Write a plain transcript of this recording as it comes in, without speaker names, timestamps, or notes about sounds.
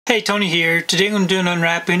Hey, Tony here. Today I'm going to do an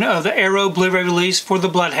unwrapping of the Arrow Blu-ray release for the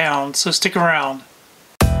Bloodhound, so stick around.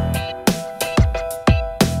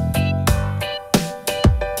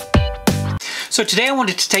 So today I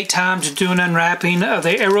wanted to take time to do an unwrapping of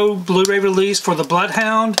the Arrow Blu-ray release for the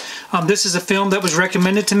Bloodhound. This is a film that was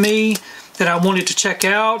recommended to me that I wanted to check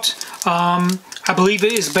out. I believe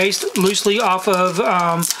it is based loosely off of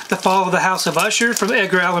The Fall of the House of Usher from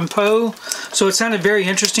Edgar Allan Poe. So it sounded very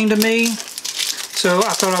interesting to me. So I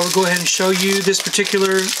thought I would go ahead and show you this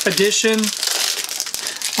particular edition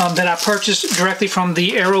that I purchased directly from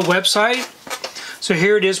the Arrow website. So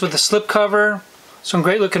here it is with the slipcover, some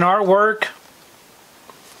great looking artwork.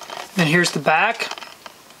 And here's the back.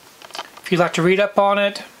 If you'd like to read up on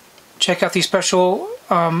it, check out these special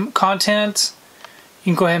contents,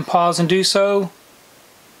 you can go ahead and pause and do so.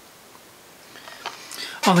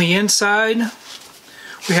 On the inside,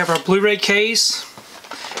 we have our Blu-ray case,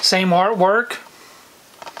 same artwork,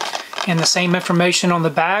 and the same information on the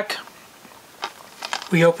back.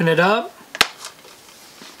 We open it up.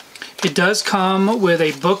 It does come with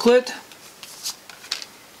a booklet.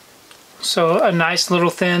 So a nice little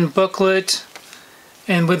thin booklet.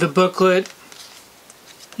 And with the booklet,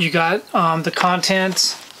 you got the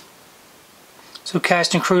contents. So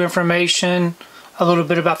cast and crew information, a little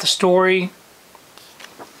bit about the story.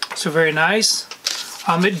 So very nice.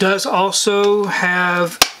 It does also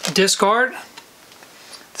have disc art.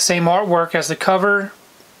 Same artwork as the cover,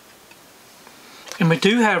 and we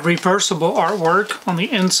do have reversible artwork on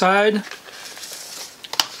the inside,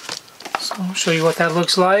 so I'll show you what that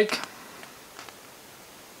looks like.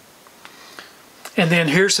 And then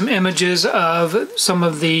here's some images of some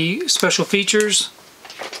of the special features.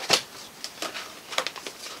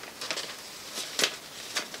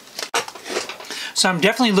 So I'm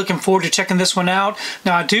definitely looking forward to checking this one out.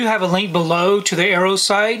 Now I do have a link below to the Arrow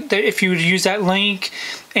site that if you would use that link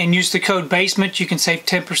and use the code BASEMENT, you can save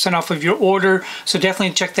 10% off of your order. So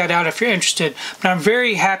definitely check that out if you're interested. But I'm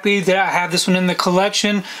very happy that I have this one in the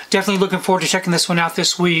collection. Definitely looking forward to checking this one out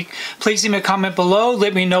this week. Please leave me a comment below.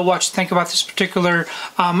 Let me know what you think about this particular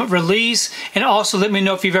release. And also let me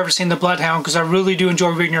know if you've ever seen the Bloodhound, because I really do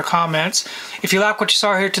enjoy reading your comments. If you like what you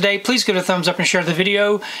saw here today, please give it a thumbs up and share the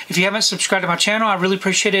video. If you haven't subscribed to my channel, I really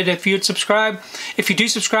appreciate it if you would subscribe. If you do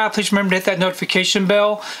subscribe, please remember to hit that notification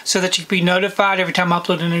bell so that you can be notified every time I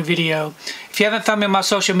upload a new video. If you haven't found me on my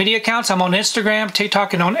social media accounts, I'm on Instagram,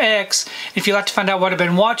 TikTok, and on X. If you'd like to find out what I've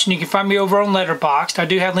been watching, you can find me over on Letterboxd. I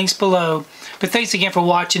do have links below. But thanks again for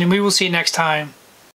watching, and we will see you next time.